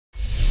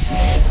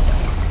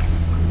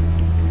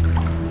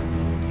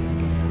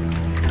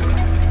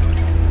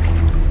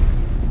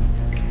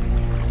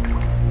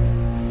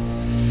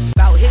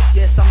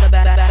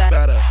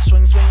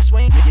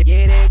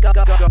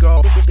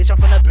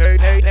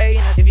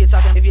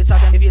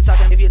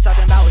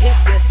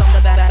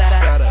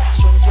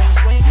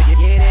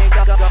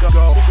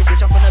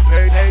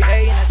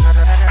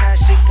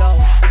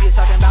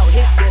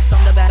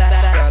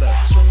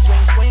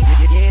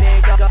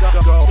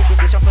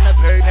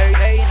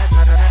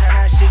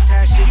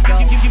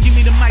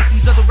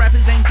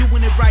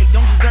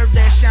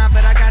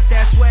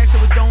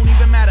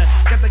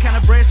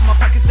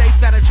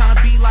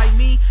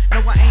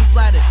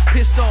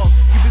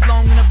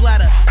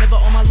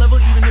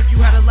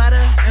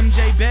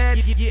MJ bad?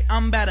 Yeah,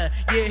 I'm better.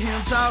 Yeah, hear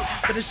him talk,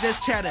 but it's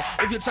just chatter.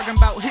 If you're talking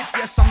about hits,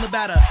 yes, I'm the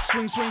batter.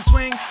 Swing, swing,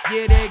 swing,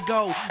 yeah, there it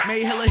go.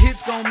 Made hella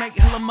hits, gon' make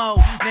hella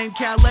mo. Name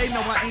Calais, no,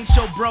 I ain't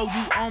your bro.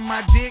 You on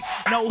my dick,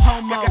 no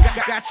homo.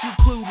 Got you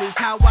clueless,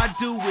 how I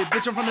do it.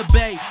 Bitch, I'm from the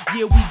Bay,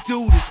 yeah, we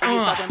do this. If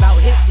you're talking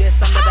about hits, yes,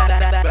 I'm the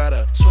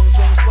batter. Swing,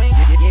 swing, swing,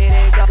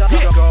 yeah,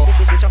 there it go.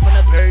 Bitch, I'm from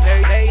the Bay,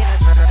 and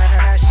that's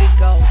how shit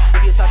goes.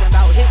 If you're talking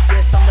about hits,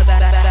 yes, I'm the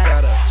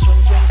batter.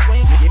 Swing, swing,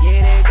 swing,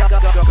 yeah, there it go.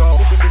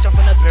 Bitch, I'm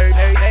from the Bay,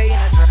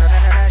 and that's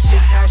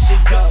how shit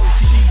goes.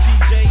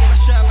 TJ, and I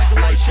shine like a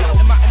light show.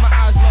 And my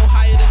eyes low,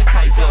 higher than a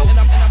kite though. And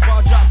I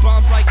ball drop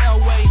bombs like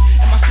Elway.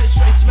 And my shit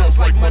straight smells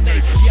like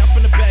Monday. Yeah, I'm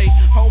from the Bay,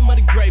 home of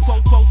the grapes.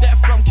 Quote that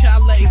from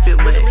Calais.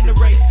 Winner in the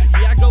race,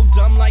 yeah, I go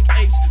dumb like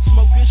apes.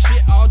 Smoke good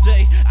shit all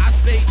day. I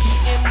stay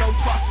eating, no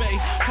parfait.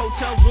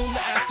 Hotel room,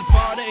 the after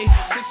party.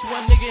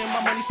 6'1" nigga and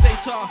my money stay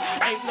tall.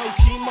 Ain't no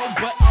chemo,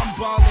 but I'm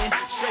ballin'.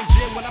 Straight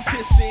gin when I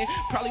piss in.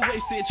 Probably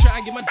wasted, try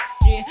and get my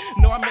in.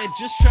 No, I meant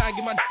just try and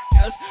get my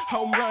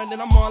home run, and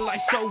I'm on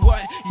like so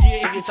what?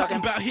 Yeah, if you're talking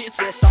about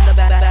hits, yes, I'm the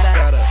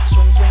batter.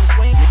 Swing, swing,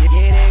 swing,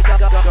 yeah, there it go.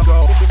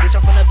 Bitch,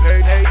 I'm from the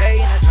Bay,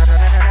 and that's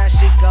how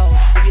shit goes.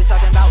 If you're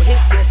talking about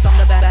hits, yes, I'm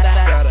the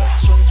batter.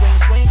 Swing, swing,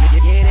 swing,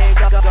 yeah, there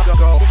it go.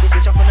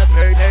 Bitch, I'm from the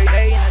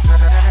Bay, and that's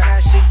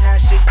how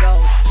shit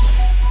goes.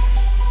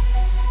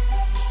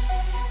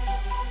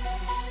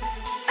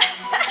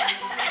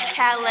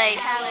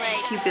 Calais,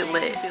 keep it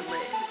lit.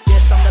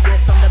 Yes, I'm the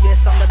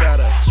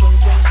batter. Swing,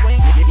 swing, swing,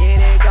 yeah,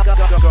 there it go.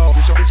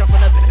 Bitch, I'm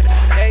from the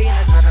Bay, and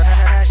that's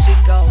how shit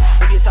goes.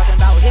 If you're talking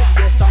about hits,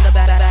 yes, I'm the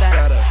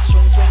batter.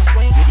 Swing, swing,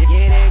 swing,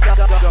 yeah, there it go.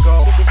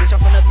 Bitch, I'm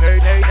from the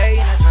Bay,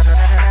 and that's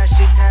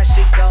how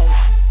shit goes.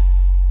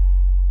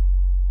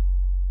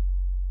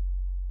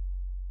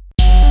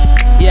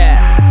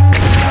 Yeah.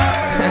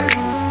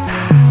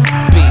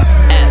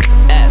 BFF.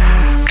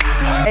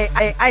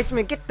 Hey,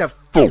 Iceman, get the fuck.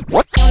 On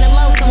the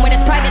low, somewhere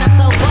that's private, I'm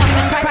so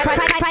boss. Private, I'm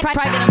so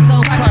private, I'm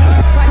so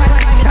boss.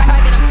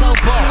 Private, I'm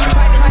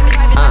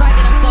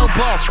so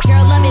boss.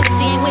 Girl love it if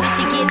she ain't with it,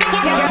 she get.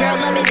 Girl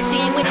love it if she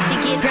ain't with it, she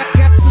get. Girl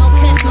smoke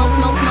kush,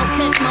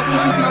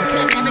 smoke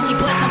kush. Energy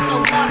push, I'm so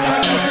lost.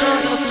 I'm so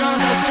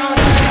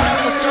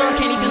strong,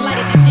 can't even light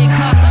it. That shit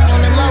costs. I'm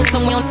on the low,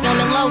 somewhere on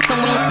the low,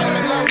 somewhere on the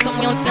low,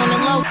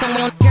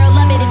 somewhere on. Girl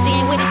love it if she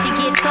ain't with it, she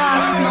get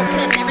tossed. Smoke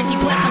kush, energy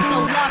push, I'm so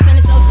lost, and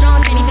it's so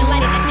strong, can't even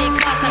light it. That shit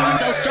costs. I'm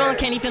so strong,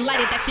 can't even light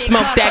it. That shit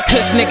Smoke that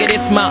kush, nigga,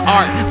 this my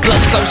art. Flow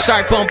so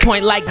sharp, on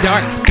point like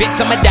darts. Bitch,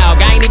 I'm a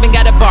dog, I ain't even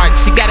got a bark.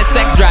 She got a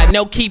sex drive,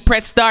 no key,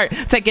 press start.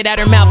 Take it out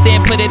her mouth,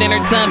 then put it in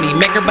her tummy.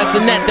 Make her bust a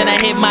nut, then I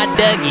hit my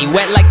Dougie.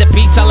 Wet like the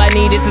beach, all I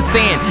need is a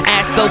sand.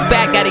 Ass so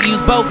fat, gotta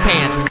use both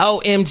hands.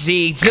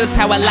 OMG, just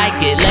how I like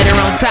it. Let her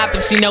on top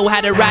if she know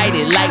how to ride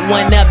it. Light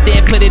one up,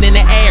 then put it in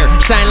the air.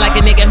 Shine like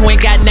a nigga who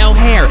ain't got no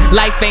hair.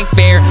 Life ain't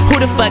fair, who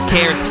the fuck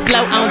cares?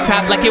 Float on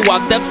top like it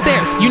walked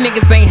upstairs. You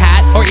niggas ain't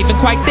hot, or even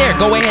quite there.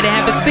 Go ahead and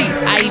have a seat,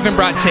 I even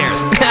brought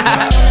chairs. On the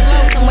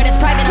low, somewhere that's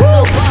private, I'm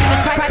so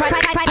boss.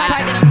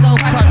 Private, I'm so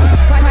private,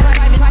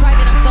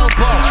 I'm so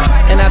boss.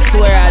 And I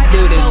swear I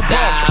do this, dog.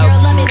 Girl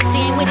love it if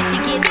she ain't with it, she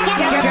get.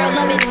 Girl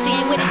love it if she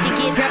ain't with it, she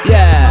get.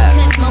 Yeah.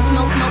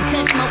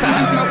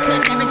 Smoke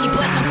kush, energy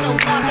push, I'm so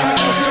lost, and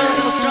it's so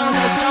strong,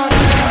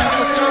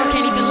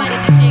 can't even light it.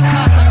 That shit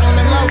costs. I'm on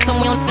the low,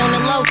 somewhere on the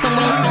low,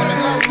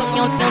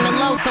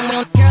 somewhere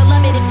on. Girl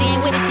love it if she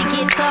ain't with it, she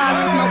get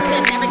tossed. Smoke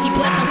kush, energy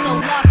push, I'm so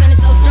lost, and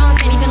it's so strong,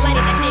 can't even light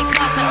it. That shit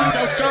costs. I'm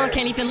so strong,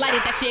 can't even light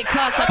it. That shit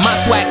costs. My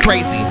swag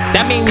crazy,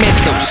 that mean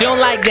mental. She don't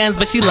like guns,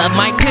 but she love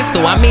my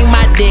pistol. I mean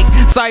my dick,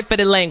 sorry for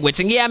the language.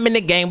 And yeah, I'm in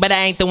the game, but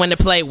I ain't the one to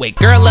play with.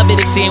 Girl love it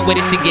if she ain't with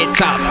it, she get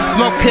tossed.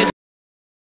 Smoke kush.